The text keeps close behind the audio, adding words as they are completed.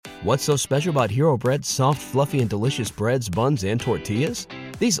What's so special about Hero Bread's soft, fluffy, and delicious breads, buns, and tortillas?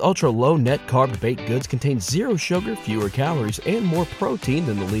 These ultra-low net-carb baked goods contain zero sugar, fewer calories, and more protein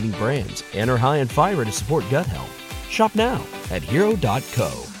than the leading brands, and are high in fiber to support gut health. Shop now at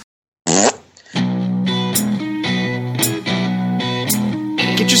Hero.co.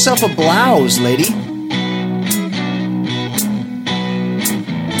 Get yourself a blouse, lady.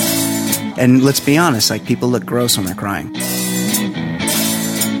 And let's be honest, like, people look gross when they're crying.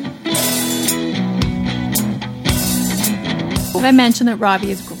 Did I mention that Robbie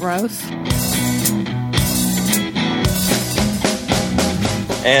is gross?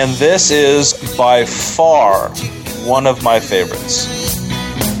 And this is by far one of my favorites.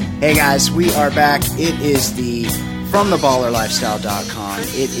 Hey guys, we are back. It is the FromTheBallerLifestyle.com.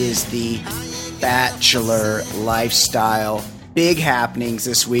 It is the Bachelor Lifestyle. Big happenings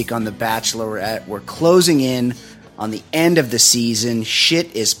this week on The Bachelor. We're closing in on the end of the season.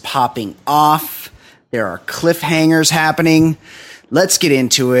 Shit is popping off. There are cliffhangers happening. Let's get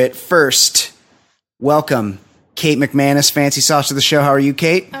into it. First, welcome, Kate McManus, Fancy Sauce to the show. How are you,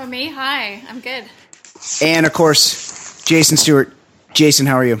 Kate? Oh, me? Hi. I'm good. And, of course, Jason Stewart. Jason,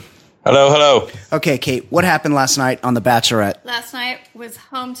 how are you? Hello. Okay, Kate, what happened last night on The Bachelorette? Last night was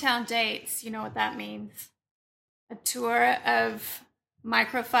hometown dates. You know what that means. A tour of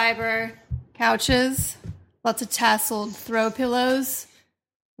microfiber couches, lots of tasseled throw pillows,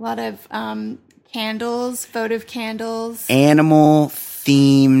 a lot of candles, votive candles.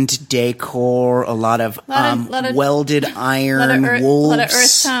 Animal-themed decor, a lot of welded iron wolves. A lot of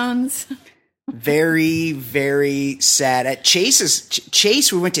earth tones. Very, very sad. At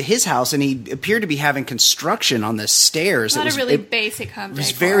Chase, we went to his house, and he appeared to be having construction on the stairs. Not a really basic home decor. It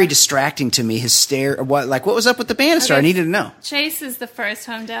was very distracting to me, his stair. What was up with the banister? Okay. I needed to know. Chase is the first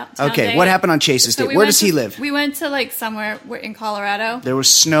town Okay, date. What happened on Chase's date? Where does he live? We went to somewhere in Colorado. There was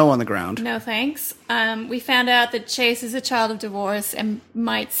snow on the ground. No thanks. We found out that Chase is a child of divorce and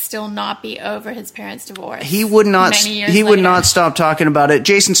might still not be over his parents' divorce. He would not. He would not stop talking about it.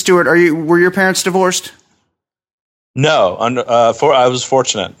 Jason Stewart, were your parents divorced? No, I was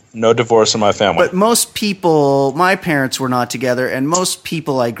fortunate. No divorce in my family. But most people, my parents were not together, and most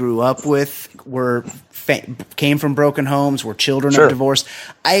people I grew up with came from broken homes, were children of divorce.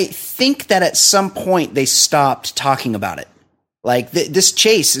 I think that at some point they stopped talking about it. Like, this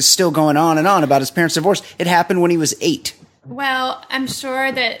Chase is still going on and on about his parents' divorce. It happened when he was 8. Well, I'm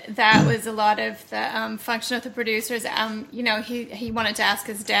sure that was a lot of the function of the producers. He wanted to ask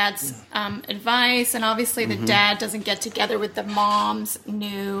his dad's advice, and obviously the dad doesn't get together with the mom's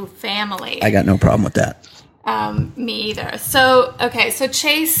new family. I got no problem with that. Me either. So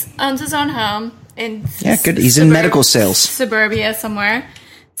Chase owns his own home in good. He's in medical sales, suburbia somewhere.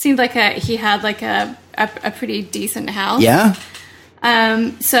 Seemed like he had a pretty decent house. Yeah.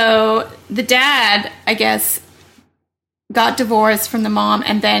 So the dad, I guess, got divorced from the mom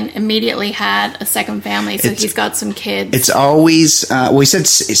and then immediately had a second family. So he's got some kids. It's always, we said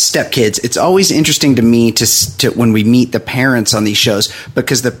stepkids. It's always interesting to me to when we meet the parents on these shows,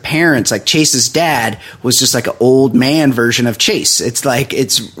 because the parents, like Chase's dad, was just like an old man version of Chase. It's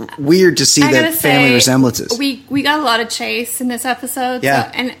weird to see the family resemblances. We got a lot of Chase in this episode. Yeah.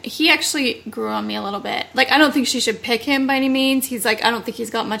 So, and he actually grew on me a little bit. I don't think she should pick him by any means. I don't think he's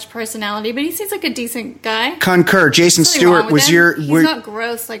got much personality, but he seems like a decent guy. Concur. Jason Stewart, he's not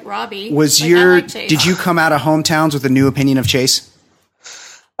gross like Robbie. Did you come out of hometowns with a new opinion of Chase?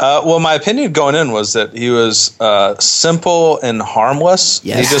 Well, my opinion going in was that he was simple and harmless.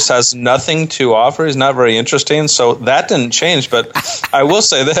 Yes. He just has nothing to offer. He's not very interesting. So that didn't change. But I will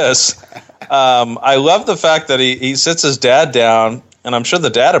say this. I love the fact that he sits his dad down, and I'm sure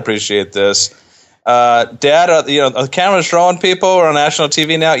the dad appreciate this. Dad, the camera's showing people on national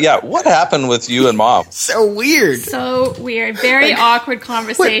TV now. Yeah, what happened with you and Mom? So weird. Very awkward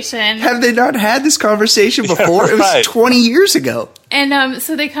conversation. Have they not had this conversation before? Yeah, right. It was 20 years ago. And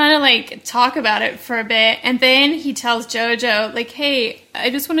so they kind of talk about it for a bit, and then he tells JoJo, hey, I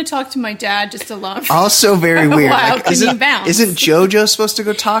just want to talk to my dad just alone. Also very weird. Isn't JoJo supposed to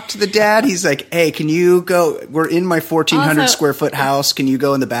go talk to the dad? He's like, hey, can you go? We're in my 1,400 square foot house. Can you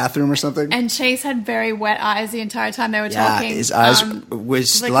go in the bathroom or something? And Chase had very wet eyes the entire time they were talking. His eyes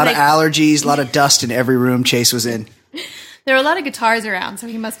was a lot of allergies, a lot of dust in every room Chase was in. There are a lot of guitars around, so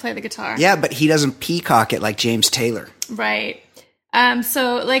he must play the guitar. Yeah, but he doesn't peacock it like James Taylor. Right.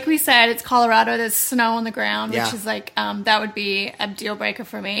 So like we said, it's Colorado. There's snow on the ground, which is that would be a deal breaker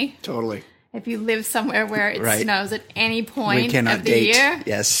for me. Totally. If you live somewhere where it snows at any point of the year,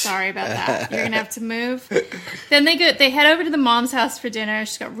 yes. Sorry about that. You're gonna have to move. Then they head over to the mom's house for dinner.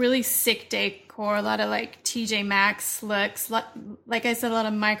 She's got really sick decor decor, a lot of like TJ Maxx looks, like I said, a lot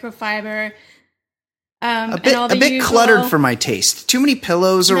of microfiber. A bit cluttered for my taste. Too many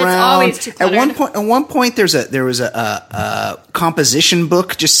pillows around. Always too cluttered. At one point, there was a composition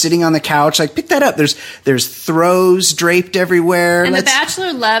book just sitting on the couch. Like, pick that up. There's throws draped everywhere. And The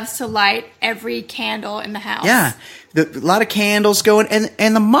Bachelor loves to light every candle in the house. Yeah, a lot of candles going,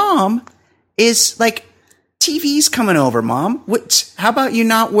 and the mom is like, TV's coming over, Mom. How about you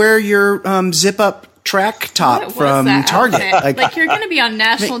not wear your zip up track top from Target? Like you're going to be on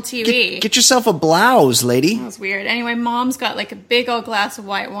national TV. Get yourself a blouse, lady. That was weird. Anyway, Mom's got like a big old glass of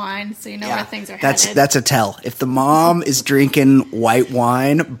white wine, so you know where things are headed. That's a tell. If the mom is drinking white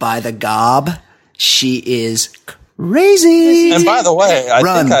wine by the gob, she is crazy. And by the way,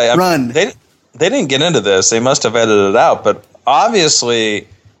 run. They didn't get into this. They must have edited it out, but obviously.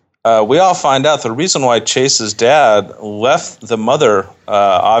 We all find out the reason why Chase's dad left the mother,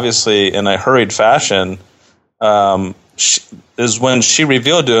 obviously in a hurried fashion, is when she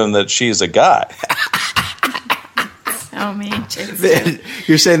revealed to him that she's a guy. So mean, Jason.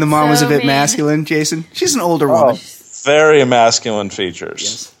 You're saying the mom was a bit masculine, Jason? She's an older woman. Very masculine features.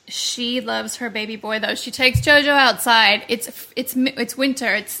 Yes. She loves her baby boy, though. She takes JoJo outside. It's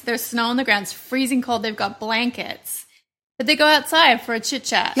winter. There's snow on the ground. It's freezing cold. They've got blankets. But they go outside for a chit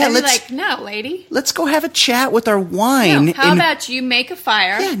chat. Yeah, and you're like, no, lady. Let's go have a chat with our wine. No, how about you make a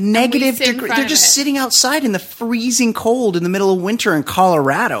fire? Yeah, negative degree. They're just sitting outside in the freezing cold in the middle of winter in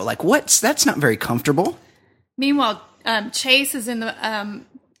Colorado. Like, that's not very comfortable. Meanwhile, Chase is in the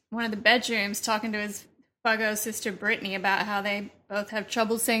one of the bedrooms talking to his Fuggo sister Brittany about how they both have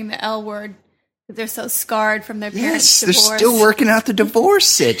trouble saying the L word because they're so scarred from their parents' divorce. They're still working out the divorce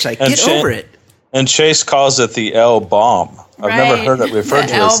sitch. Like, get over it. And Chase calls it the L bomb. I've never heard it referred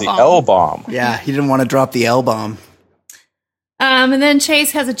to as the L bomb. Yeah, he didn't want to drop the L bomb. And then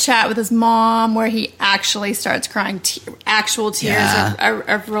Chase has a chat with his mom where he actually starts crying. Actual tears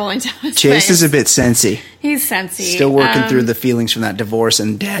are rolling down his face. Chase is a bit sensy. He's sensy. Still working through the feelings from that divorce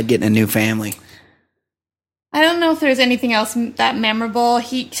and dad getting a new family. I don't know if there's anything else that memorable.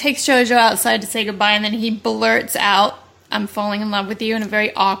 He takes JoJo outside to say goodbye, and then he blurts out, "I'm falling in love with you," in a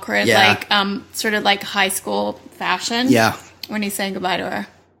very awkward, sort of like high school fashion. Yeah. When he's saying goodbye to her.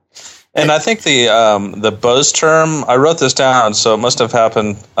 And I think the buzz term, I wrote this down, so it must have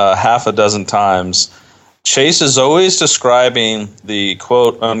happened half a dozen times. Chase is always describing the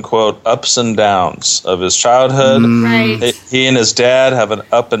quote-unquote ups and downs of his childhood. Right. He and his dad have an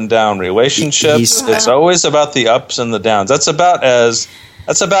up and down relationship. It's always about the ups and the downs. That's about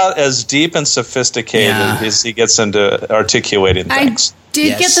as deep and sophisticated as he gets into articulating things. I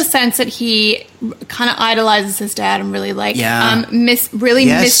did get the sense that he kind of idolizes his dad and really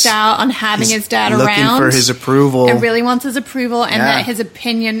missed out on having his dad around. Looking for his approval. And really wants his approval, and that his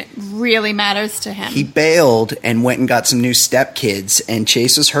opinion really matters to him. He bailed and went and got some new stepkids, and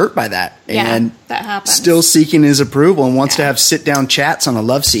Chase was hurt by that. And that happened. Still seeking his approval and wants to have sit-down chats on a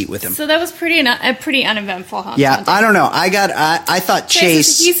love seat with him. So that was a pretty uneventful hometown. Yeah, I don't know. I thought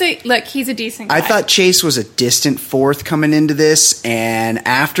Chase... He's a decent guy. I thought Chase was a distant fourth coming into this, and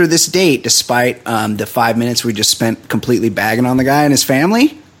after this date, despite the 5 minutes we just spent completely bagging on the guy and his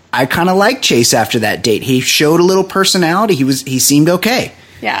family, I kind of liked Chase after that date. He showed a little personality. He seemed okay.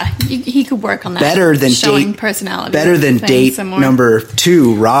 Yeah, he could work on that. Better than personality. Better than date number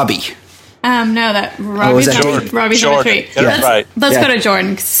 2, Robbie. Robbie's number 3. Let's go to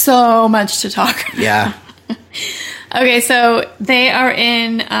Jordan. So much to talk about. Yeah. Okay, so they are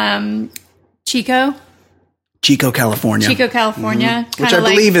in Chico, California. Mm-hmm. Which I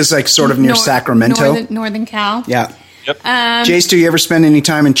believe is like sort of near Sacramento. Northern Cal. Yeah. Yep. Jace, do you ever spend any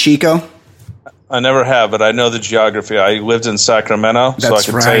time in Chico? I never have, but I know the geography. I lived in Sacramento, so I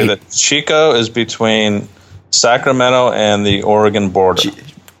can tell you that Chico is between Sacramento and the Oregon border.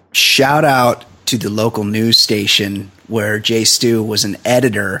 Shout out to the local news station where Jay Stu was an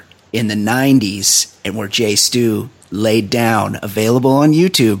editor in the 90s and where Jay Stu laid down, available on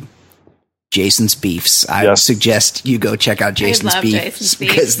YouTube, Jason's Beefs. I would suggest you go check out Jason's Beefs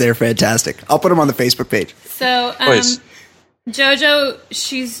because they're fantastic. I'll put them on the Facebook page. So, JoJo,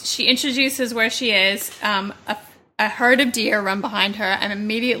 she introduces where she is. A herd of deer run behind her. I'm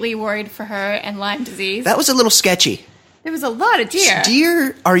immediately worried for her and Lyme disease. That was a little sketchy. There was a lot of deer.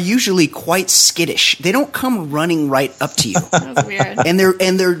 Deer are usually quite skittish. They don't come running right up to you. That was weird. And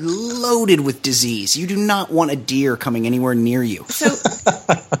they're loaded with disease. You do not want a deer coming anywhere near you. So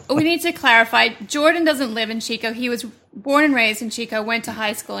we need to clarify. Jordan doesn't live in Chico. He was born and raised in Chico, went to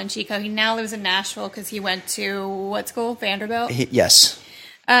high school in Chico. He now lives in Nashville because he went to what school? Vanderbilt? Yes.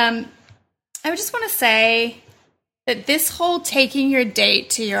 I would just want to say that this whole taking your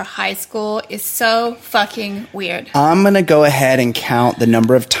date to your high school is so fucking weird. I'm going to go ahead and count the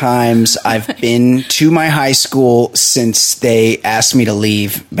number of times I've been to my high school since they asked me to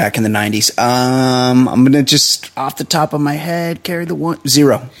leave back in the 90s. I'm going to just, off the top of my head, carry the one.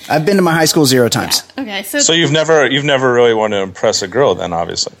 0. I've been to my high school 0 times. Yeah. Okay, so you've never really wanted to impress a girl then,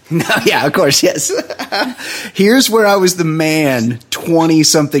 obviously. No, yeah, of course, yes. Here's where I was the man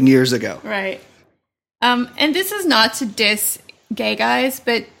 20-something years ago. Right. And this is not to diss gay guys,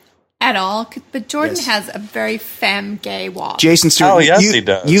 but at all. But Jordan has a very femme gay walk. Jason Stewart, oh yes, he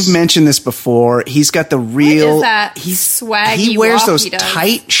does. You've mentioned this before. He's got the real. What is that swaggy He wears walk those he does?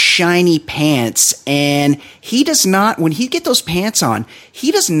 tight, shiny pants, and he does not. When he get those pants on,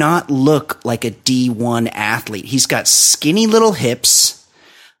 he does not look like a D1 athlete. He's got skinny little hips.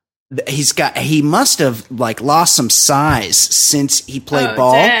 He must have like lost some size since he played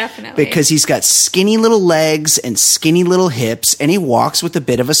ball, definitely. because he's got skinny little legs and skinny little hips, and he walks with a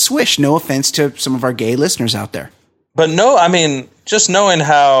bit of a swish. No offense to some of our gay listeners out there. But no, I mean, just knowing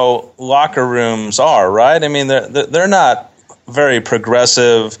how locker rooms are, right? I mean, they're not very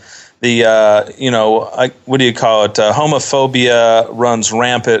progressive. The what do you call it? Homophobia runs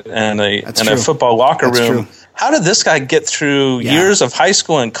rampant in a football locker room. True. How did this guy get through years of high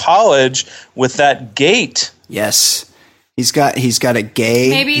school and college with that gait? Yes, he's got a gay.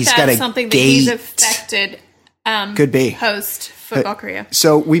 Maybe he's that's got a something that gait. he's affected. Could be post football career.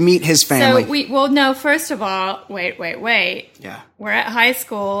 So we meet his family. No. First of all, wait. Yeah, We're at high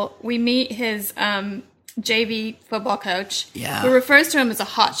school. We meet his JV football coach. Yeah, who refers to him as a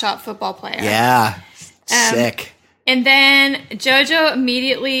hotshot football player. Yeah, sick. And then JoJo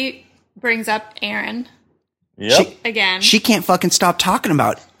immediately brings up Aaron. Yep. Again. She can't fucking stop talking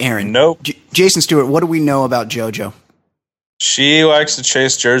about Aaron. Nope. Jason Stewart, what do we know about JoJo? She likes to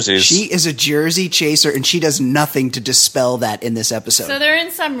chase jerseys. She is a jersey chaser, and she does nothing to dispel that in this episode. So they're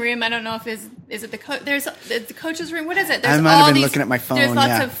in some room. I don't know if is it the there's the coach's room. What is it? I might have been looking at my phone. There's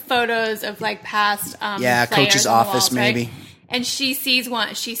lots of photos of like past coach's office walls, maybe. Right? And she sees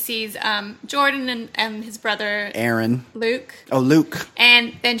one. She sees Jordan and his brother Aaron. Luke. Oh, Luke.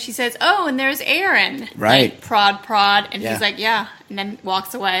 And then she says, "Oh, and there's Aaron." Right. Like, prod, and he's like, "Yeah," and then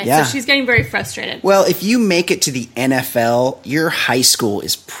walks away. Yeah. So she's getting very frustrated. Well, if you make it to the NFL, your high school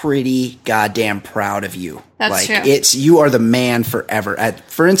is pretty goddamn proud of you. That's true. You are the man forever.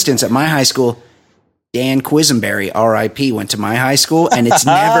 For instance, at my high school, Dan Quisenberry, R.I.P., went to my high school, and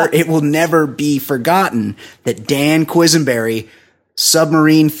it will never be forgotten that Dan Quisenberry,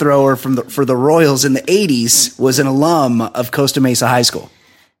 submarine thrower for the Royals in the 80s, was an alum of Costa Mesa High School.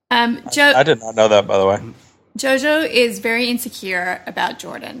 I did not know that, by the way. JoJo is very insecure about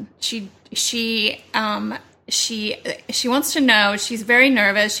Jordan. She wants to know. She's very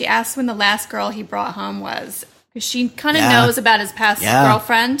nervous. She asks when the last girl he brought home was, because she kind of knows about his past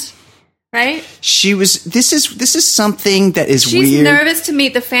girlfriend. Right? This is something that is weird. She's nervous to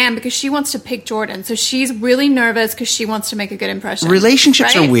meet the fan because she wants to pick Jordan. So she's really nervous because she wants to make a good impression.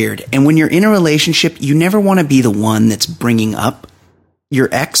 Relationships are weird. And when you're in a relationship, you never want to be the one that's bringing up your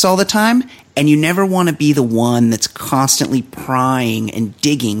ex all the time. And you never want to be the one that's constantly prying and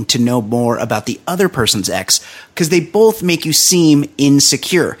digging to know more about the other person's ex, because they both make you seem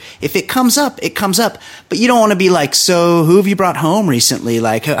insecure. If it comes up, it comes up. But you don't want to be like, so who have you brought home recently?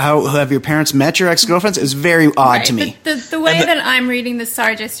 Like, how have your parents met your ex-girlfriends? It was very odd to me. The way that I'm reading this,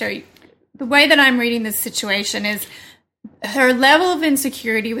 the way that I'm reading this situation is her level of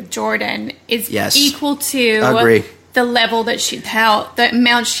insecurity with Jordan is equal to the level that the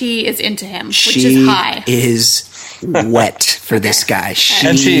amount she is into him, which is high. She is wet for this guy.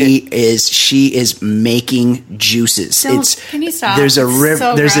 She is making juices. Can you stop? There's a river.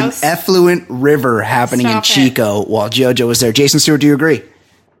 So there's gross. an effluent river happening in Chico while JoJo was there. Jason Stewart, do you agree?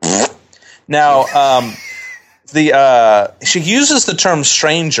 Now, she uses the term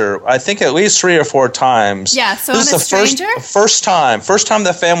stranger, I think at least 3 or 4 times. Yeah, so this is the first time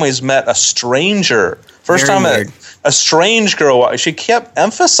the family's met a stranger. First Very time weird. a strange girl. She kept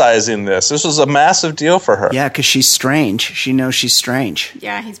emphasizing this. This was a massive deal for her. Yeah, because she's strange. She knows she's strange.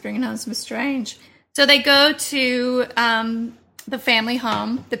 Yeah, he's bringing home some strange. So they go to the family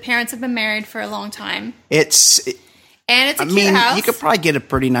home. The parents have been married for a long time. And it's a cute house. You could probably get a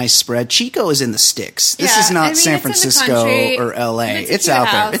pretty nice spread. Chico is in the sticks. This is not San Francisco or L.A. It's out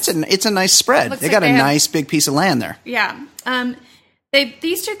house. there. It's a nice spread. They got a nice big piece of land there. Yeah.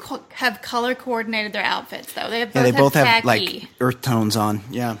 These two have color coordinated their outfits, though. They both have like earth tones on.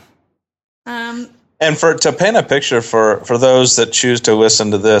 Yeah. And to paint a picture for those that choose to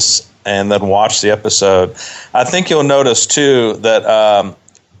listen to this and then watch the episode, I think you'll notice too that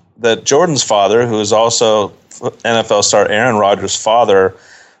that Jordan's father, who is also NFL star Aaron Rodgers' father.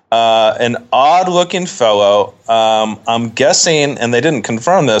 An odd-looking fellow. I'm guessing, and they didn't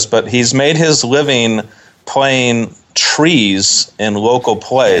confirm this, but he's made his living playing trees in local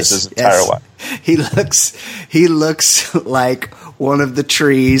plays his entire life. He looks like one of the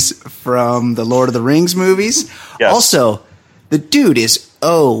trees from the Lord of the Rings movies. Yes. Also, the dude is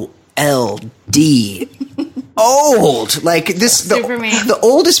OLD. Old. Like this the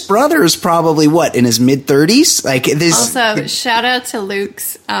oldest brother is probably what, in his mid-30s? Like this. Also, shout out to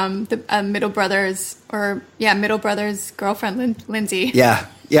Luke's middle brother's girlfriend, Lindsay. Yeah.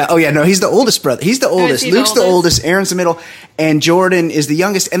 Yeah. Oh, yeah. No, he's the oldest brother. He's the oldest. Luke's the oldest. Aaron's the middle. And Jordan is the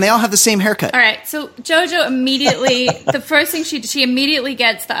youngest. And they all have the same haircut. All right. So JoJo immediately, the first thing she immediately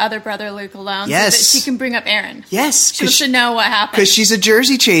gets the other brother, Luke, alone. Yes. So that she can bring up Aaron. Yes. She wants to know what happened. Because she's a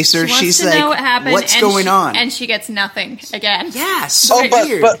Jersey chaser. She's like, know what happened, what's going on? And she gets nothing again. Yeah. So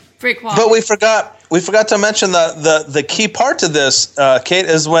weird. But we forgot to mention the key part to this, Kate,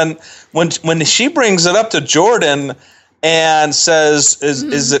 is when she brings it up to Jordan and says,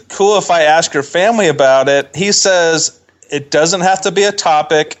 is it cool if I ask your family about it? He says, it doesn't have to be a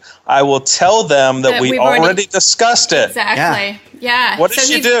topic. I will tell them that we already discussed it. Exactly. Yeah. What did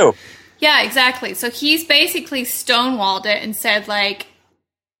she do? Yeah, exactly. So he's basically stonewalled it and said, like,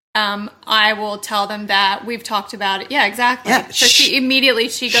 I will tell them that we've talked about it. Yeah, exactly. Yeah, so she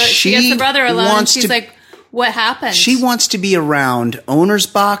gets the brother alone. And she's like, what happened? She wants to be around owners'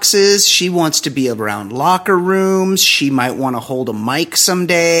 boxes. She wants to be around locker rooms. She might want to hold a mic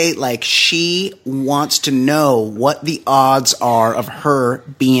someday. Like, she wants to know what the odds are of her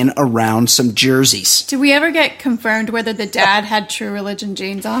being around some jerseys. Did we ever get confirmed whether the dad had True Religion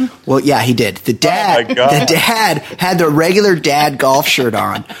jeans on? Well, yeah, he did. The dad had the regular dad golf shirt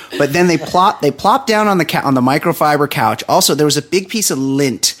on, but then they plopped down on the microfiber couch. Also, there was a big piece of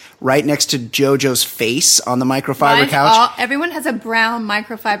lint right next to JoJo's face on the microfiber couch. Everyone has a brown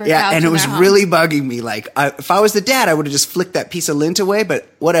microfiber couch. Yeah, and it was really bugging me. Like, if I was the dad, I would have just flicked that piece of lint away, but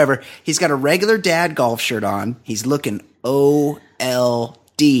whatever. He's got a regular dad golf shirt on. He's looking OLD.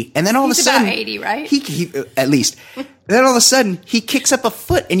 And then all of a sudden... He's about 80, right? He at least. Then all of a sudden, he kicks up a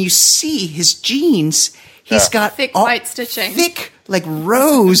foot, and you see his jeans. He's got thick white stitching. Thick, like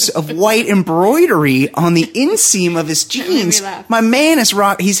rows of white embroidery on the inseam of his jeans. My man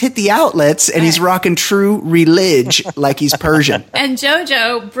he's hit the outlets and he's rocking True Religion like he's Persian. And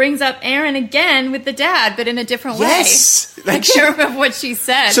JoJo brings up Aaron again with the dad, but in a different way. Yes. I can't remember what she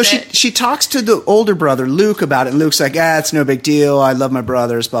said. So she talks to the older brother, Luke, about it, and Luke's like, it's no big deal. I love my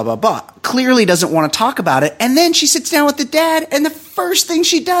brothers, blah, blah, blah. Clearly doesn't want to talk about it. And then she sits down with the dad, and the first thing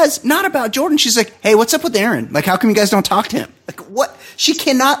she does, not about Jordan, she's like, hey, what's up with Aaron? Like, how come you guys don't talk to him? Like, what? She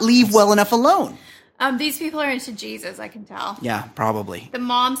cannot leave well enough alone. These people are into Jesus, I can tell. Yeah, probably. The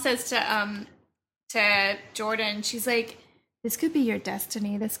mom says to Jordan, she's like, this could be your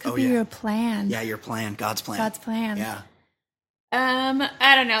destiny. This could be your plan. Yeah, your plan. God's plan. God's plan. Yeah.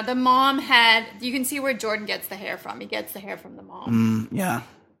 I don't know. The mom you can see where Jordan gets the hair from. He gets the hair from the mom. Yeah.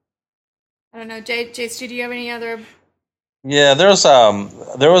 I don't know. Jace, do you have any other? Yeah, there was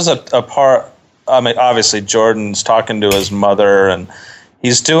a part. I mean, obviously Jordan's talking to his mother, and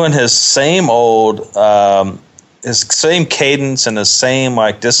he's doing his same old, his same cadence and his same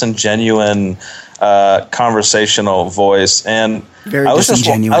like disingenuine conversational voice. And very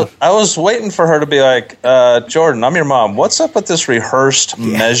disingenuine. I was waiting for her to be like, Jordan, I'm your mom. What's up with this rehearsed,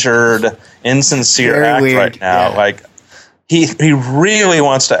 measured, insincere very act weird. Right now? Yeah. Like. He really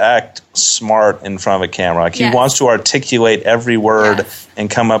wants to act smart in front of a camera. Like he wants to articulate every word and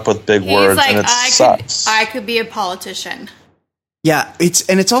come up with big words, like, and it sucks. I could be a politician. Yeah,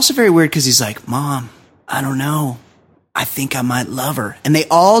 it's also very weird because he's like, Mom, I don't know. I think I might love her. And they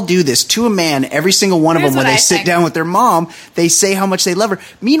all do this to a man, every single one of them, when they sit down with their mom, they say how much they love her.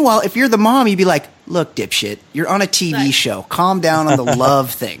 Meanwhile, if you're the mom, you'd be like, look, dipshit, you're on a TV show. Calm down on the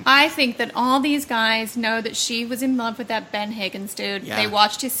love thing. I think that all these guys know that she was in love with that Ben Higgins dude. Yeah. They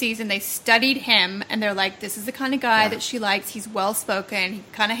watched his season, they studied him, and they're like, this is the kind of guy that she likes. He's well-spoken. He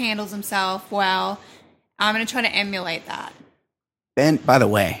kind of handles himself well. I'm going to try to emulate that. By the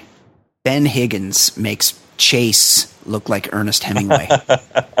way, Ben Higgins makes Chase look like Ernest Hemingway.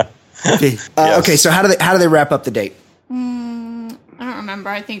 Okay, so how do they wrap up the date? I don't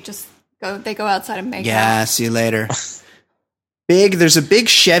remember. I think just they go outside and make out. Yeah, see you later. There's a big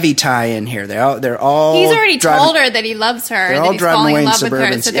Chevy tie in here. They're all. He's already told her that he loves her. They're that all he's driving falling away in in love with her.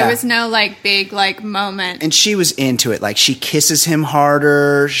 Suburbans, So there was no big moment. And she was into it. Like she kisses him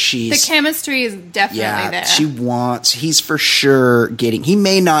harder. The chemistry is definitely there. He's for sure getting. He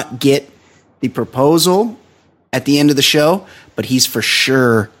may not get the proposal at the end of the show, but he's for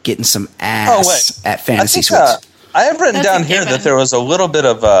sure getting some ass at Fantasy Suites. I have written That's down a here given. that there was a little bit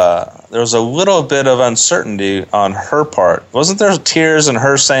of uncertainty on her part. Wasn't there tears and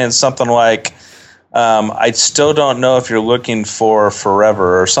her saying something like, I still don't know if you're looking for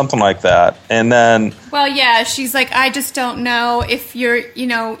forever or something like that. And then, Well, yeah, she's like, I just don't know if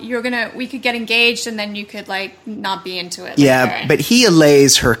we could get engaged and then you could like not be into it. Yeah, later. but he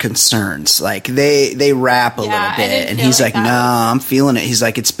allays her concerns. Like they rap a Yeah, little I bit, didn't and feel he's like like, that "Nah, I'm feeling it." He's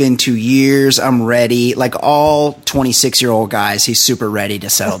like, "It's been 2 years. I'm ready." Like all 26-year-old guys, he's super ready to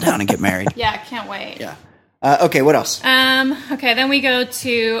settle down and get married. Yeah, can't wait. Yeah. Okay, what else? Okay, then we go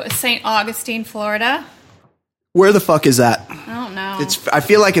to St. Augustine, Florida. Where the fuck is that? I don't know. I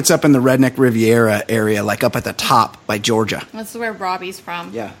feel like it's up in the Redneck Riviera area, like up at the top by Georgia. This is where Robbie's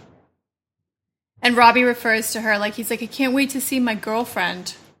from. Yeah. And Robbie refers to her like, he's like, I can't wait to see my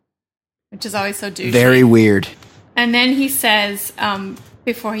girlfriend, which is always so douchey. Very weird. And then he says,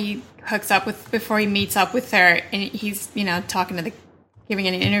 before he meets up with her, and he's, giving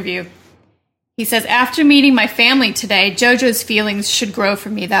an interview, he says, after meeting my family today, JoJo's feelings should grow for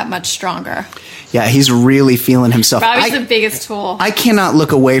me that much stronger. Yeah, he's really feeling himself. Robbie's the biggest tool. I cannot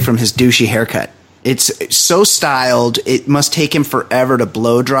look away from his douchey haircut. It's so styled. It must take him forever to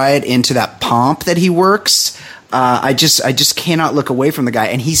blow dry it into that pomp that he works. I just cannot look away from the guy.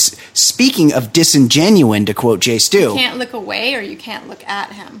 And he's speaking of disingenuine, to quote Jay Stu. You can't look away or you can't look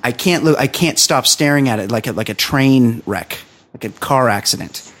at him. I can't look. I can't stop staring at it like a train wreck, like a car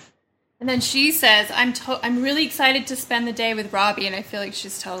accident. And then she says, I'm really excited to spend the day with Robbie, and I feel like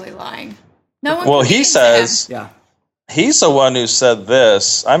she's totally lying. No one. well, can he be into says, him. Yeah. he's the one who said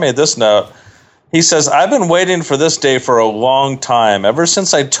this. I made this note. He says, I've been waiting for this day for a long time, ever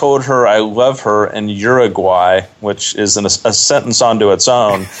since I told her I love her in Uruguay, which is a sentence onto its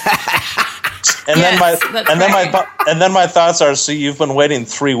own. And then my thoughts are, so you've been waiting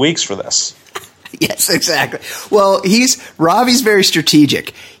 3 weeks for this. Yes, exactly. Well, Robbie's very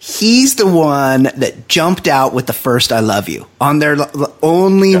strategic. He's the one that jumped out with the first "I love you" on their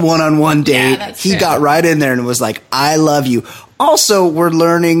only one-on-one date. that's He true. got right in there and was like, "I love you." Also, we're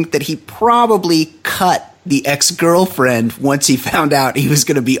learning that he probably cut the ex-girlfriend once he found out he was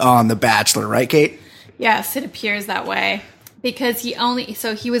going to be on The Bachelor, right, Kate? Yes, it appears that way. Because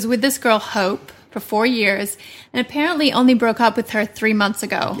he was with this girl, Hope, for 4 years, and apparently only broke up with her 3 months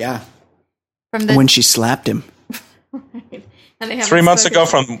ago. Yeah. From the When she slapped him. and they haven't 3 months spoken ago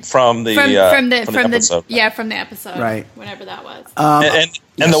since. from the episode. From the episode, Right. Whenever that was.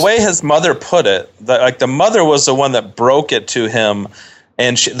 And the way his mother put it, the mother was the one that broke it to him,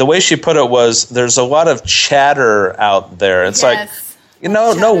 and the way she put it was, "There's a lot of chatter out there." It's like,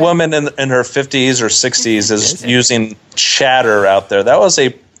 no chatter. woman in her 50s or 60s is using chatter out there. That was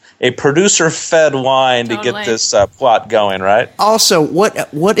a producer-fed line to Totally. get this plot going, right? Also,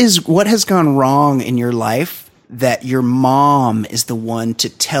 what has gone wrong in your life that your mom is the one to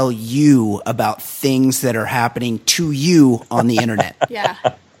tell you about things that are happening to you on the internet? Yeah.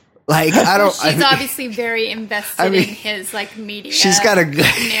 Like, I don't. She's obviously very invested in his media. She's got a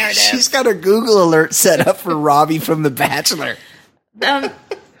narrative. She's got a Google alert set up for Robbie from The Bachelor. Hold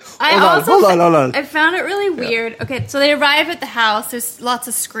on. I found it really weird. Okay, so they arrive at the house. There's lots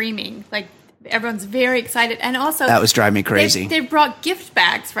of screaming. Like, everyone's very excited. And also... That was driving me crazy. They brought gift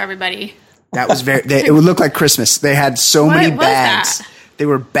bags for everybody. That was it would look like Christmas. They had so What many was bags. that? They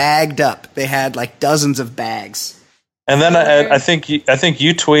were bagged up. They had like dozens of bags. And then I think you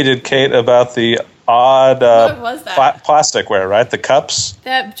tweeted, Kate, about the odd What was that? plasticware, right? The cups.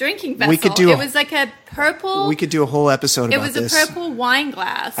 The drinking vessel. We could do it was like a purple... We could do a whole episode It about was this. a purple wine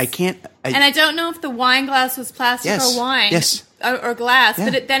glass. And I don't know if the wine glass was plastic Yes, or wine. yes. Or glass,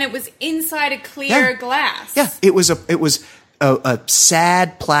 Yeah. but then it was inside a clear glass. Yeah, it was a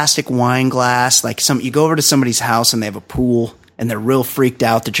sad plastic wine glass. Like you go over to somebody's house and they have a pool and they're real freaked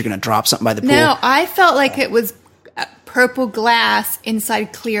out that you're going to drop something by the pool. No, I felt like it was purple glass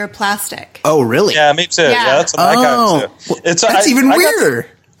inside clear plastic. Oh, really? Yeah, me too. Yeah. Yeah, that's what I got too. That's even weirder.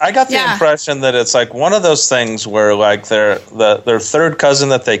 I got the impression that it's like one of those things where like their third cousin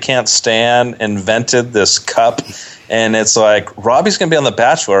that they can't stand invented this cup, and it's like, Robbie's going to be on The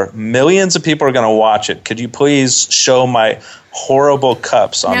Bachelor. Millions of people are going to watch it. Could you please show my horrible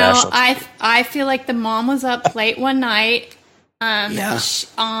cups on national? I feel like the mom was up late one night, Yeah.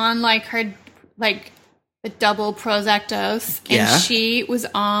 on like her the double Prozac dose, and Yeah. she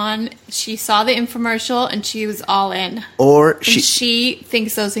saw the infomercial, and she was all in. Or And she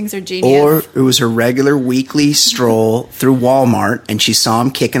thinks those things are genius. Or it was her regular weekly stroll through Walmart, and she saw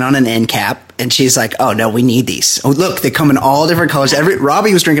him kicking on an end cap, and she's like, "Oh no, we need these. Oh look, they come in all different colors."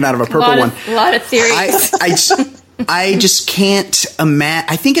 Robbie was drinking out of a purple one. A lot of theories. I just can't imagine.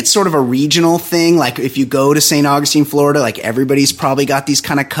 I think it's sort of a regional thing. Like if you go to St. Augustine, Florida, like everybody's probably got these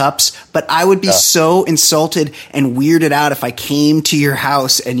kind of cups. But I would be so insulted and weirded out if I came to your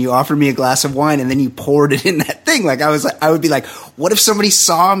house and you offered me a glass of wine and then you poured it in that thing. Like I would be like, what if somebody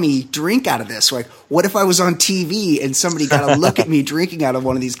saw me drink out of this? Like, what if I was on TV and somebody got to look at me drinking out of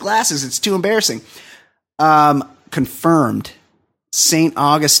one of these glasses? It's too embarrassing. Confirmed. St.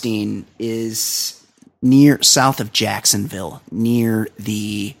 Augustine is south of Jacksonville, near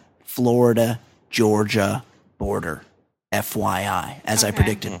the Florida-Georgia border. FYI, as I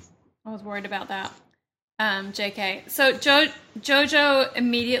predicted. I was worried about that. JK. So Jojo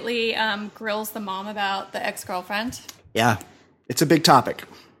immediately grills the mom about the ex-girlfriend. Yeah, it's a big topic.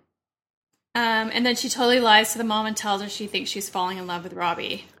 And then she totally lies to the mom and tells her she thinks she's falling in love with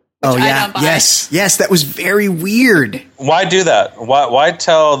Robbie. Oh, I yeah. don't buy. Yes, that was very weird. Why do that? Why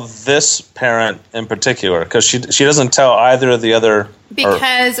tell this parent in particular? Because she doesn't tell either of the other.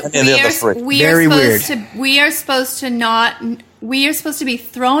 Because we are supposed to be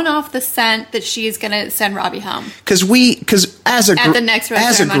thrown off the scent that she is going to send Robbie home. Because as a at the next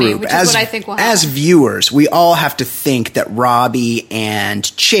rose ceremony, which is what I think will happen. As viewers, we all have to think that Robbie and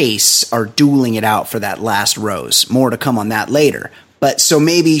Chase are dueling it out for that last rose. More to come on that later. But so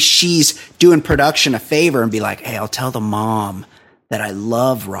maybe she's doing production a favor and be like, "Hey, I'll tell the mom that I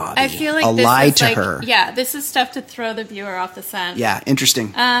love Robbie. I feel like I'll lie to her." Yeah, this is stuff to throw the viewer off the scent. Yeah,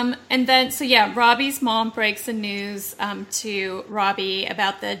 interesting. And then, Robbie's mom breaks the news to Robbie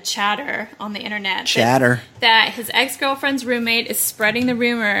about the chatter on the internet. That his ex-girlfriend's roommate is spreading the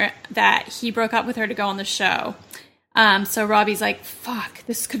rumor that he broke up with her to go on the show. So Robbie's like, "Fuck,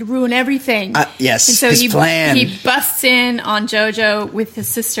 this could ruin everything." Yes, and so his plan. He busts in on JoJo with his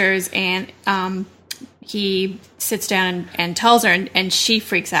sisters, and he sits down and tells her, and she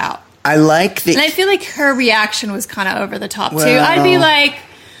freaks out. And I feel like her reaction was kind of over the top too. I'd be like,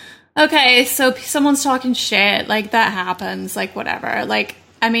 "Okay, so someone's talking shit, like that happens, like whatever." Like,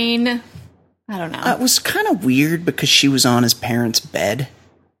 I mean, I don't know. It was kind of weird because she was on his parents' bed.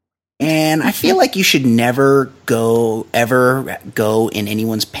 And I feel like you should never go in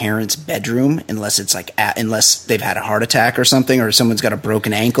anyone's parents' bedroom unless it's like unless they've had a heart attack or something, or someone's got a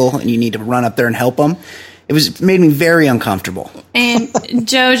broken ankle and you need to run up there and help them. It made me very uncomfortable. And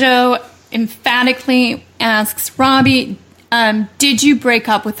JoJo emphatically asks Robbie, "Did you break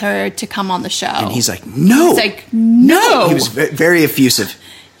up with her to come on the show?" And he's like, "No." He's like, "No." He was very effusive.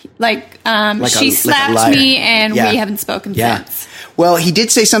 She slapped me, and we haven't spoken since. Well, he did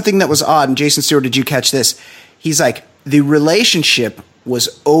say something that was odd, and Jason Stewart, did you catch this? He's like, the relationship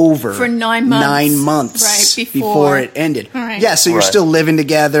was over for 9 months. 9 months right, before it ended. Right. Yeah, so you're still living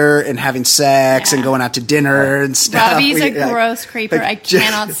together and having sex and going out to dinner and stuff. Robbie's a gross creeper. I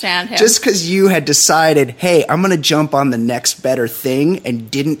cannot stand him. Just because you had decided, hey, I'm going to jump on the next better thing and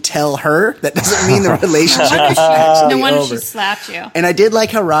didn't tell her, that doesn't mean the relationship is actually no wonder over. she slapped you. And I did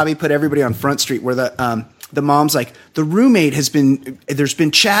like how Robbie put everybody on Front Street where the mom's like, the roommate there's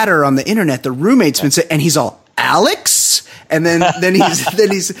been chatter on the internet. The roommate's been saying, and he's all, Alex? And then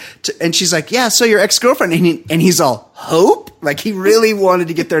and she's like, yeah, so your ex-girlfriend. And he's all, Hope? Like he really wanted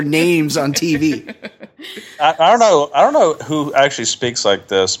to get their names on TV. I don't know who actually speaks like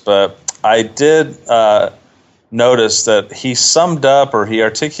this, but I did notice that he summed up or he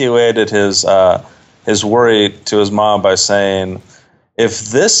articulated his worry to his mom by saying, if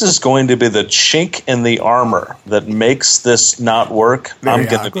this is going to be the chink in the armor that makes this not work, I'm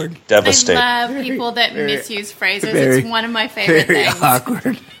going to be devastated. I love people that misuse phrases. It's one of my favorite things.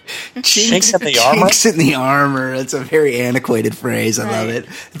 Awkward. Chinks in the armor? Chinks in the armor. That's a very antiquated phrase. I love it.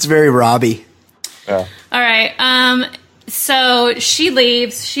 It's very Robbie. Yeah. All right. So she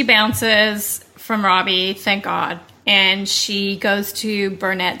leaves. She bounces from Robbie, thank God. And she goes to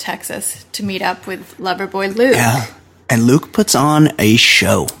Burnett, Texas to meet up with Loverboy Luke. Yeah. And Luke puts on a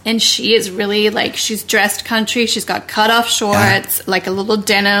show. And she is really, she's dressed country. She's got cut-off shorts, like a little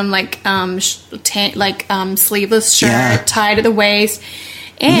denim, sleeveless shirt tied to the waist.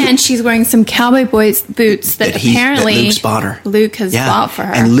 And she's wearing some cowboy boots that apparently Luke has bought for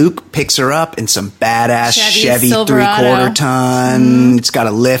her. And Luke picks her up in some badass Chevy Silverado. 3/4 ton. It's got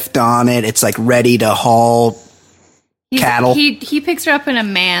a lift on it. It's like ready to haul cattle. He picks her up in a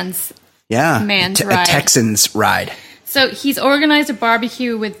man's ride. A Texan's ride. So he's organized a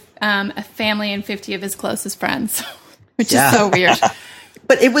barbecue with a family and 50 of his closest friends, which is so weird.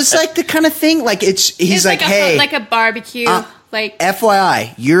 But it was like the kind of thing, like he's like, hey, like a barbecue, like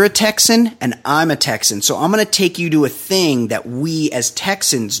FYI, you're a Texan and I'm a Texan, so I'm going to take you to a thing that we as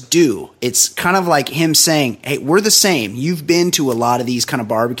Texans do. It's kind of like him saying, hey, we're the same. You've been to a lot of these kind of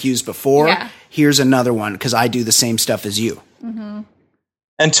barbecues before. Yeah. Here's another one because I do the same stuff as you. Mm-hmm.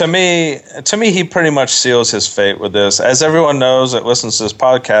 And to me, he pretty much seals his fate with this. As everyone knows that listens to this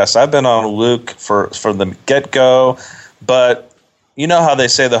podcast, I've been on Luke for the get-go, but you know how they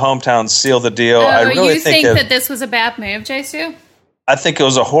say the hometowns seal the deal. I really think that this was a bad move, Jisoo? I think it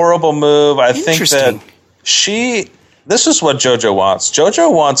was a horrible move. I think that this is what JoJo wants.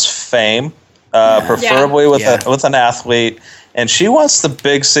 JoJo wants fame, preferably with an athlete. And she wants the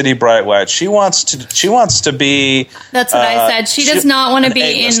big city bright light. She wants to be. That's what I said. She does not want to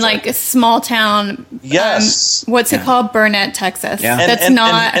be in like a small town. Yes. What's it called? Burnett, Texas. Yeah. That's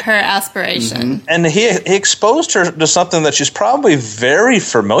not her aspiration. Mm-hmm. And he exposed her to something that she's probably very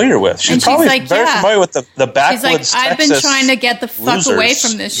familiar with. She's probably very familiar with the backwoods. She's like, I've been trying to get the fuck away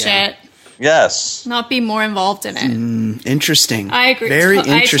from this shit. Yes. Not be more involved in it. Interesting. I agree. Very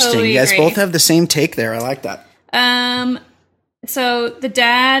interesting. Totally you guys agree. both have the same take there. I like that. So the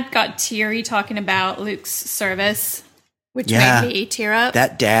dad got teary talking about Luke's service, which made me tear up.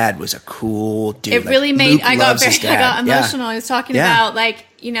 That dad was a cool dude. It really made Luke I got emotional. Yeah. He was talking about like,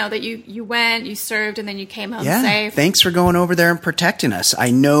 you know, that you went, you served, and then you came home safe. Thanks for going over there and protecting us.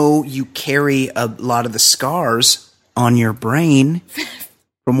 I know you carry a lot of the scars on your brain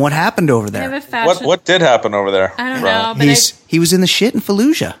from what happened over there. What did happen over there? I don't know, but he was in the shit in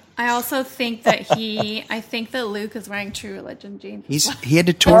Fallujah. I also think that I think that Luke is wearing True Religion jeans. He had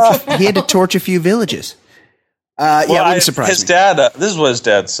to torch a few villages. It wouldn't surprise me. His dad. This is what his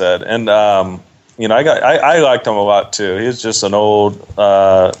dad said, and you know, I liked him a lot too. He was just an old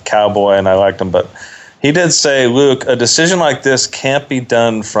cowboy, and I liked him. But he did say, Luke, a decision like this can't be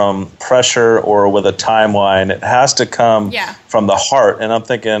done from pressure or with a timeline. It has to come from the heart. And I'm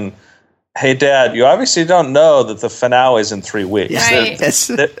thinking, hey, Dad, you obviously don't know that the finale is in 3 weeks. Right.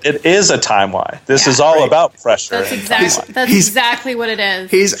 It is a timeline. This is all about pressure. That's exactly what it is.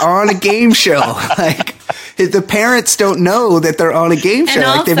 He's on a game show. Like the parents don't know that they're on a game show.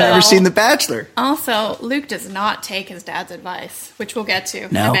 Like they've never seen The Bachelor. Also, Luke does not take his dad's advice, which we'll get to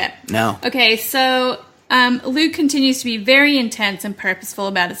in a bit. No. Okay, so Luke continues to be very intense and purposeful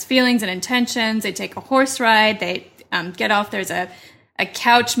about his feelings and intentions. They take a horse ride. They get off. There's a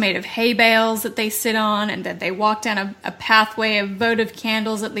couch made of hay bales that they sit on, and then they walk down a pathway of votive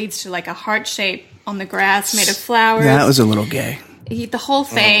candles that leads to like a heart shape on the grass made of flowers. That was a little gay. The whole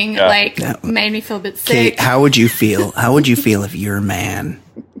thing made me feel a bit sick. Kate, how would you feel? How would you feel if your man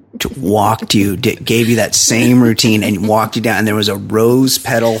walked you, gave you that same routine and walked you down, and there was a rose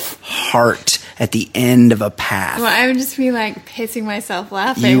petal heart at the end of a path? Well, I would just be like pissing myself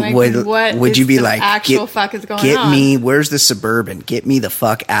laughing. Would you be like, actual fuck is going on? Get me, where's the Suburban? Get me the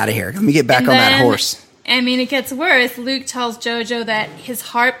fuck out of here. Let me get back on that horse. I mean, it gets worse. Luke tells JoJo that his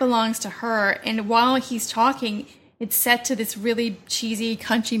heart belongs to her, and while he's talking, it's set to this really cheesy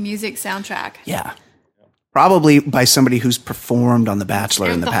country music soundtrack. Yeah. Probably by somebody who's performed on The Bachelor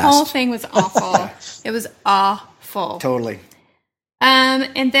in the past. The whole thing was awful. It was awful. Totally.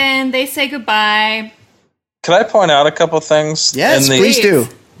 And then they say goodbye. Can I point out a couple things? Yes, please do.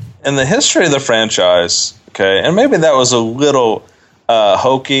 In the history of the franchise, okay, and maybe that was a little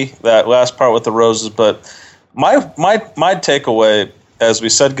hokey, that last part with the roses, but my takeaway as we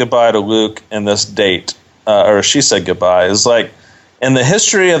said goodbye to Luke in this date, or she said goodbye, is like, in the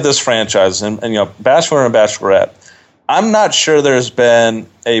history of this franchise, and you know, Bachelor and Bachelorette, I'm not sure there's been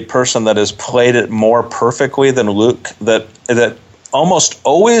a person that has played it more perfectly than Luke, that almost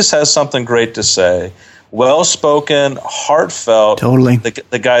always has something great to say, well-spoken, heartfelt. Totally.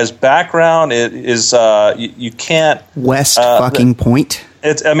 The guy's background is you can't West fucking Point.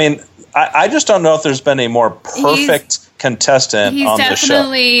 It's. I mean, I just don't know if there's been a more perfect contestant on the show. He's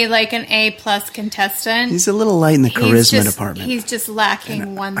definitely like an A+ contestant. He's a little light in the charisma department. He's just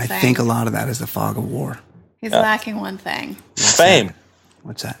lacking one thing. I think a lot of that is the fog of war. He's lacking one thing. Fame.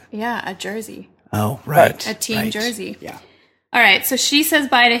 What's that? Yeah, a jersey. Oh, right. A team jersey. Yeah. All right, so she says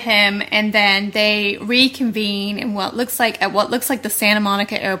bye to him, and then they reconvene in what looks like the Santa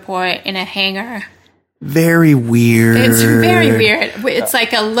Monica airport in a hangar. Very weird. It's very weird. It's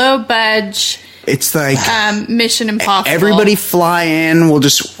like a low budge. It's like Mission Impossible. Everybody fly in. We'll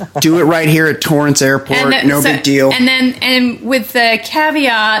just do it right here at Torrance Airport. Big deal. And with the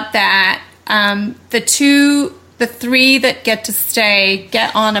caveat that the three that get to stay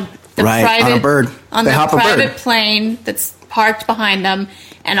get on a private plane that's parked behind them,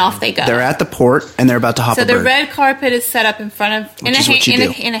 and off they go. They're at the port, and they're about to hop so a the bird. red carpet is set up in front of in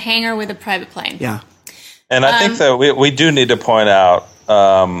in a hangar with a private plane. Yeah. And I think that we do need to point out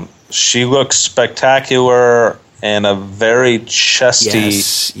she looks spectacular in a very chesty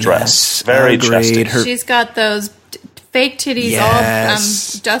dress. Very chesty. She's got those fake titties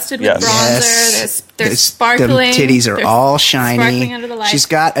all dusted with bronzer. They're sparkling. The titties are all shiny. Sparkling under the light.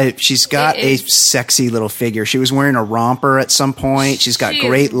 She's got a sexy little figure. She was wearing a romper at some point. She's got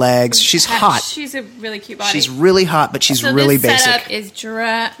great legs. She's hot. She's a really cute body. She's really hot, but she's really basic. This setup is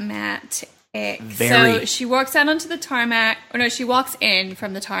dramatic. Very. So she walks out onto the tarmac. Or no, she walks in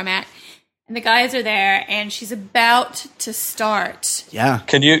from the tarmac. And the guys are there, and she's about to start. Yeah.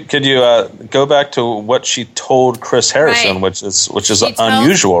 Could you go back to what she told Chris Harrison, which is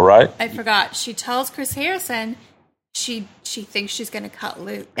unusual, right? I forgot. She tells Chris Harrison she thinks she's going to cut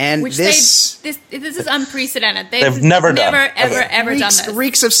Luke, and which this is unprecedented. They've never ever done this.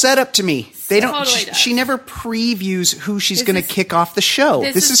 Reeks of setup to me. They don't. Totally she never previews who she's going to kick off the show.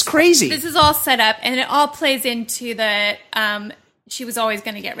 This is crazy. This is all set up, and it all plays into the. She was always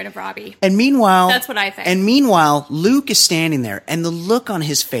going to get rid of Robbie. And meanwhile... That's what I think. And meanwhile, Luke is standing there, and the look on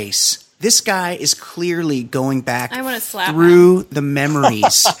his face, this guy is clearly going back through the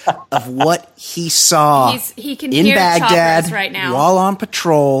memories of what he saw he can in hear Baghdad right now. While on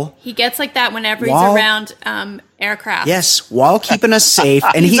patrol. He gets like that whenever he's around aircraft. Yes, while keeping us safe.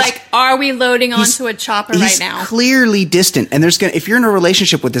 And he's like, are we loading onto a chopper right now? He's clearly distant. And if you're in a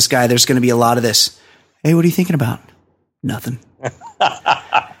relationship with this guy, there's going to be a lot of this. Hey, what are you thinking about? Nothing.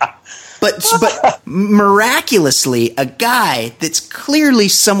 But miraculously, a guy that's clearly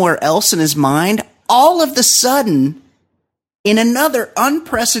somewhere else in his mind, all of the sudden, in another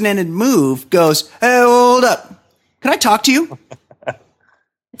unprecedented move, goes, "Hey, hold up. Can I talk to you?"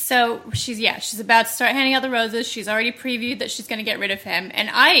 So she's about to start handing out the roses. She's already previewed that she's going to get rid of him. And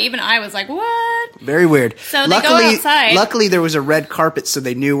I was like, what? Very weird. So they go outside. Luckily, there was a red carpet so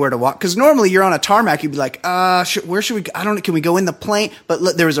they knew where to walk. Because normally you're on a tarmac, you'd be like, where should we go? I don't know. Can we go in the plane? But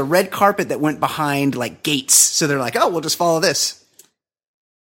look, there was a red carpet that went behind like gates. So they're like, oh, we'll just follow this.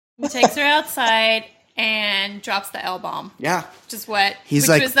 He takes her outside and drops the L-bomb. Yeah. Which is what? Which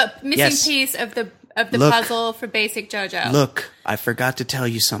was the missing piece of the puzzle for basic JoJo. Look, I forgot to tell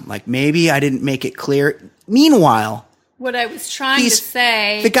you something. Like, maybe I didn't make it clear. Meanwhile, what I was trying to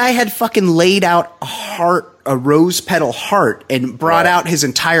say... The guy had fucking laid out a rose petal heart and brought out his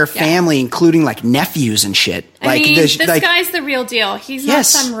entire family, including, like, nephews and shit. This guy's the real deal. He's not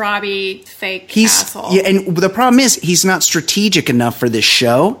some Robbie fake asshole. Yeah, and the problem is, he's not strategic enough for this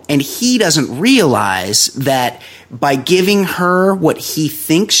show, and he doesn't realize that by giving her what he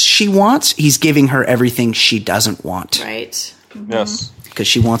thinks she wants, he's giving her everything she doesn't want. Right. Mm-hmm. Yes. Because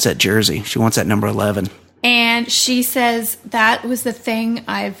she wants that jersey. She wants that number 11. And she says, that was the thing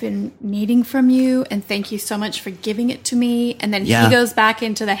I've been needing from you, and thank you so much for giving it to me. And then he goes back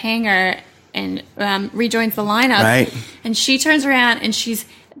into the hangar and rejoins the lineup. Right. And she turns around and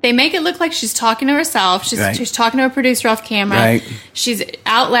they make it look like she's talking to herself. She's talking to a producer off camera. Right. She's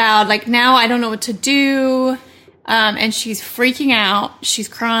out loud, like, now I don't know what to do. And she's freaking out. She's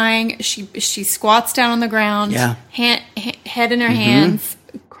crying. She squats down on the ground. Yeah. Head in her hands,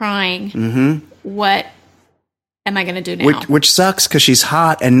 crying. Mm-hmm. What am I going to do now? Which sucks because she's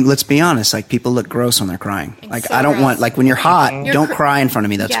hot, and let's be honest, like, people look gross when they're crying. Like, I don't want, like, when you're hot, don't cry in front of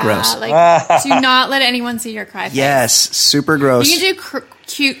me. That's gross. Like, do not let anyone see your cry face. Yes, super gross. You can do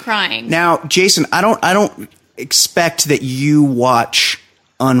cute crying. Now, Jason, I don't expect that you watch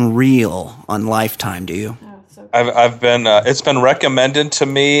Unreal on Lifetime, do you? I've been it's been recommended to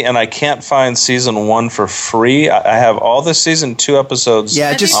me, and I can't find season 1 for free. I have all the season 2 episodes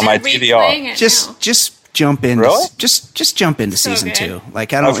on my DVR. Just jump in. Really? Just jump into season 2.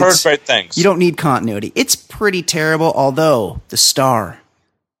 Like, I've heard great things. You don't need continuity. It's pretty terrible. Although the star,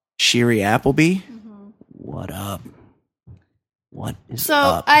 Shiri Appleby, what up? What is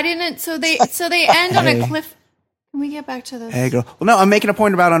up? So they end on a cliff. Can we get back to this? Hey, girl. Well, no, I'm making a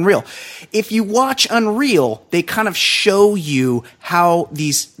point about Unreal. If you watch Unreal, they kind of show you how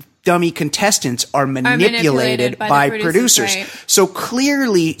these dummy contestants are manipulated by producers. Right. So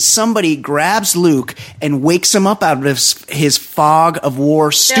clearly somebody grabs Luke and wakes him up out of his fog of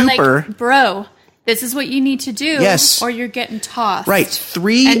war stupor. Like, bro, this is what you need to do. Yes. Or you're getting tossed. Right.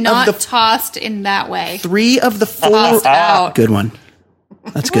 Tossed in that way. 3 of the 4. Tossed out. Good one.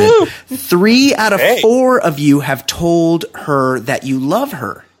 That's good. 3 out of 4 of you have told her that you love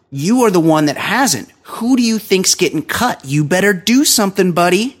her. You are the one that hasn't. Who do you think's getting cut? You better do something,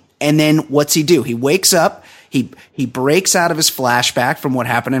 buddy. And then what's he do? He wakes up. He breaks out of his flashback from what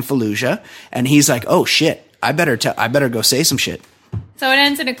happened in Fallujah, and he's like, "Oh shit! I better go say some shit." So it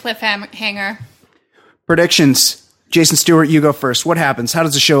ends in a cliffhanger. Predictions. Jason Stewart, you go first. What happens? How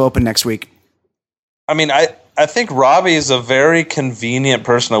does the show open next week? I mean, I think Robbie is a very convenient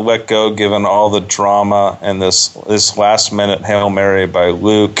person to let go given all the drama and this last-minute Hail Mary by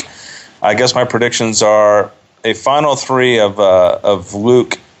Luke. I guess my predictions are a final three of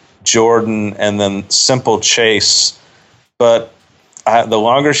Luke, Jordan, and then simple Chase. But the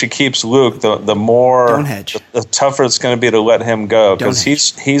longer she keeps Luke, the more Don't hedge. The tougher it's going to be to let him go because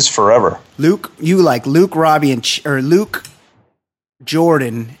he's forever. Luke, you like Luke, Robbie, or Luke,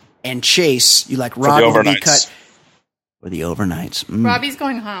 Jordan, and Chase. You like Robbie to be cut for the overnights. Robbie's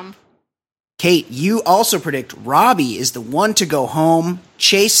going home. Kate, you also predict Robbie is the one to go home.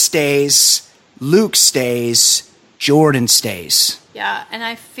 Chase stays. Luke stays. Jordan stays. Yeah, and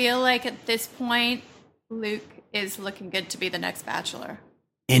I feel like at this point, Luke is looking good to be the next Bachelor.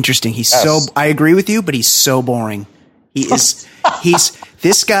 Interesting. I agree with you, but he's so boring. He is.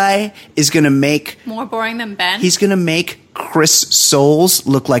 This guy is going to make more boring than Ben. He's going to make Chris Soules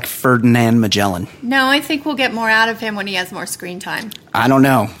look like Ferdinand Magellan. No, I think we'll get more out of him when he has more screen time. I don't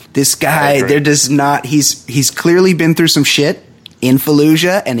know. This guy, there does not. He's clearly been through some shit in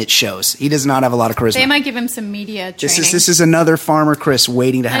Fallujah, and it shows. He does not have a lot of charisma. They might give him some media training. This is another Farmer Chris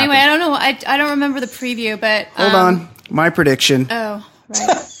waiting to happen. Anyway, I don't know. I don't remember the preview, but hold on. My prediction. Oh,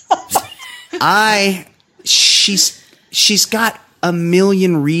 right. She's got a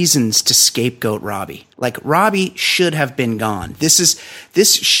million reasons to scapegoat Robbie. Like Robbie should have been gone.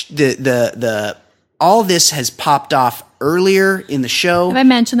 All this has popped off earlier in the show. Have I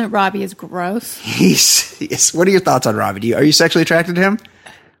mentioned that Robbie is gross? Yes. What are your thoughts on Robbie? Are you sexually attracted to him?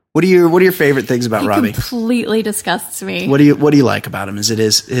 What are your favorite things about Robbie? He completely disgusts me. What do you like about him? Is it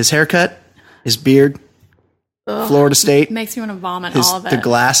his haircut, his beard, Florida State? Makes me want to vomit all of it. The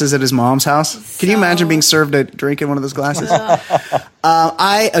glasses at his mom's house. Can you imagine being served a drink in one of those glasses?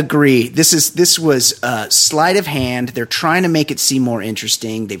 I agree. This was sleight of hand. They're trying to make it seem more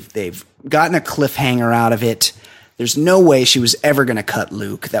interesting. They've gotten a cliffhanger out of it. There's no way she was ever going to cut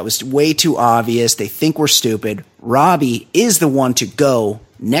Luke. That was way too obvious. They think we're stupid. Robbie is the one to go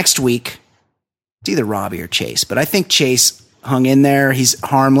next week. It's either Robbie or Chase, but I think Chase hung in there. He's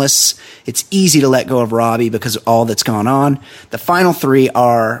harmless. It's easy to let go of Robbie because of all that's gone on. The final three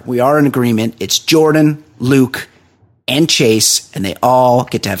we are in agreement. It's Jordan, Luke, and Chase, and they all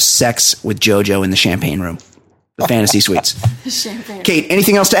get to have sex with JoJo in the champagne room. The fantasy suites. Champagne. Kate,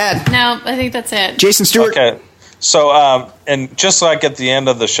 anything else to add? No, I think that's it. Jason Stewart. Okay. So, and just like at the end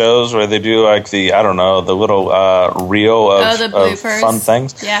of the shows where they do like the little reel of fun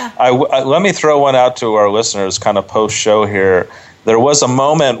things. Yeah. Let me throw one out to our listeners, kind of post show here. There was a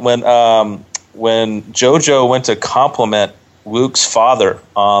moment when JoJo went to compliment Luke's father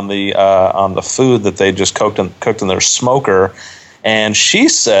on the food that they just cooked in their smoker, and she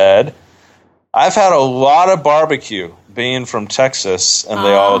said, "I've had a lot of barbecue being from Texas," and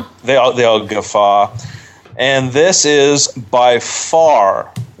they all guffaw. And this is by far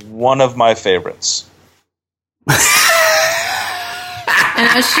one of my favorites. And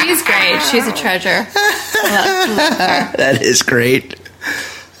she's great. She's a treasure. That is great.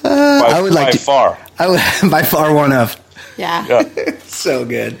 By far one of. Yeah. So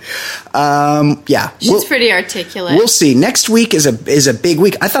good. Yeah. She's pretty articulate. We'll see. Next week is a big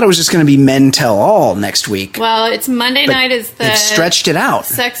week. I thought it was just going to be Men Tell All next week. Well, it's Monday night they've stretched it out.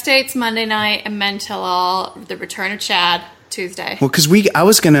 Sex dates Monday night and Men Tell All, the return of Chad Tuesday. Well, because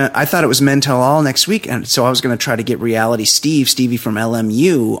I thought it was Men Tell All next week, and so I was going to try to get Reality Stevie from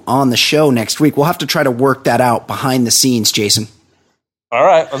LMU on the show next week. We'll have to try to work that out behind the scenes, Jason. All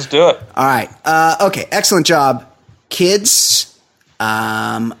right, let's do it. All right. Okay, excellent job, kids.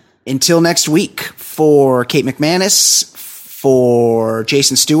 Until next week, for Kate McManus, for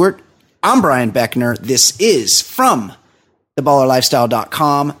Jason Stewart, I'm Brian Beckner. This is from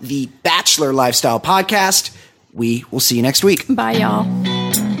theballerlifestyle.com, the Bachelor Lifestyle Podcast. We will see you next week. Bye, y'all.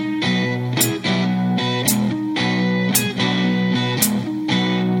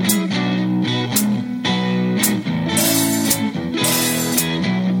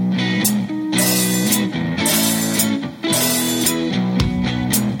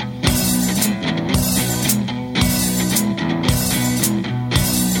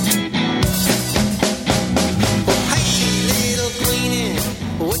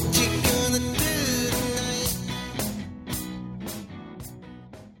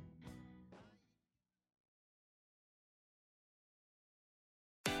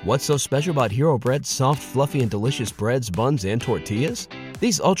 What's so special about Hero Bread's soft, fluffy, and delicious breads, buns, and tortillas?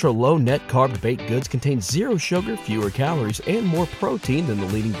 These ultra-low net-carb baked goods contain zero sugar, fewer calories, and more protein than the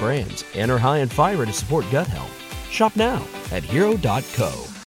leading brands, and are high in fiber to support gut health. Shop now at hero.co.